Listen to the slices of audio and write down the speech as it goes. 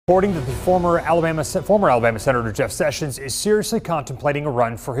Reporting that the former Alabama Senator Jeff Sessions is seriously contemplating a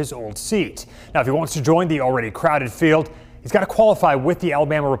run for his old seat. Now, if he wants to join the already crowded field, he's got to qualify with the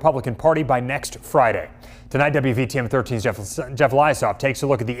Alabama Republican Party by next Friday. Tonight, WVTM 13's Jeff Eliasoff takes a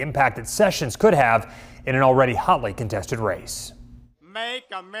look at the impact that Sessions could have in an already hotly contested race. Make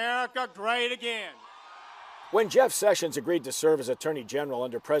America great again. When Jeff Sessions agreed to serve as Attorney General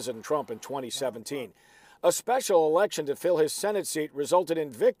under President Trump in 2017, a special election to fill his Senate seat resulted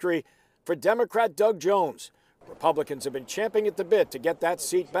in victory for Democrat Doug Jones. Republicans have been champing at the bit to get that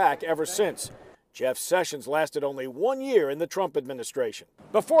seat back ever since. Jeff Sessions lasted only 1 year in the Trump administration.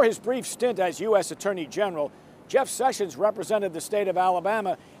 Before his brief stint as U.S. Attorney General, Jeff Sessions represented the state of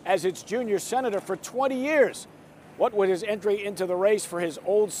Alabama as its junior senator for 20 years. What would his entry into the race for his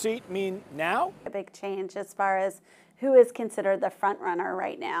old seat mean now? A big change as far as who is considered the front runner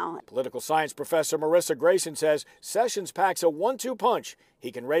right now. Political science professor Marissa Grayson says Sessions packs a 1-2 punch.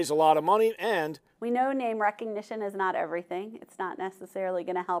 He can raise a lot of money and... We know name recognition is not everything. It's not necessarily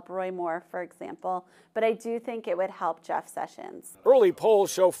going to help Roy Moore, for example, but I do think it would help Jeff Sessions. Early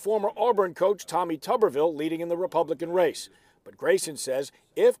polls show former Auburn coach Tommy Tuberville leading in the Republican race. But Grayson says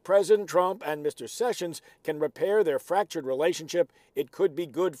if President Trump and Mr. Sessions can repair their fractured relationship, it could be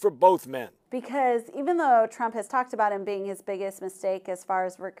good for both men. Because even though Trump has talked about him being his biggest mistake as far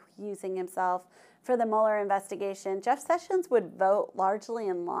as recusing himself for the Mueller investigation, Jeff Sessions would vote largely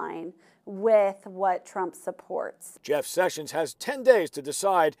in line with what Trump supports. Jeff Sessions has 10 days to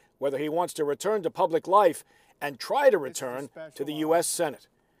decide whether he wants to return to public life and try to return to the U.S. Senate.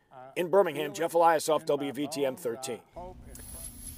 In Birmingham, Jeff Eliasoff, WVTM 13.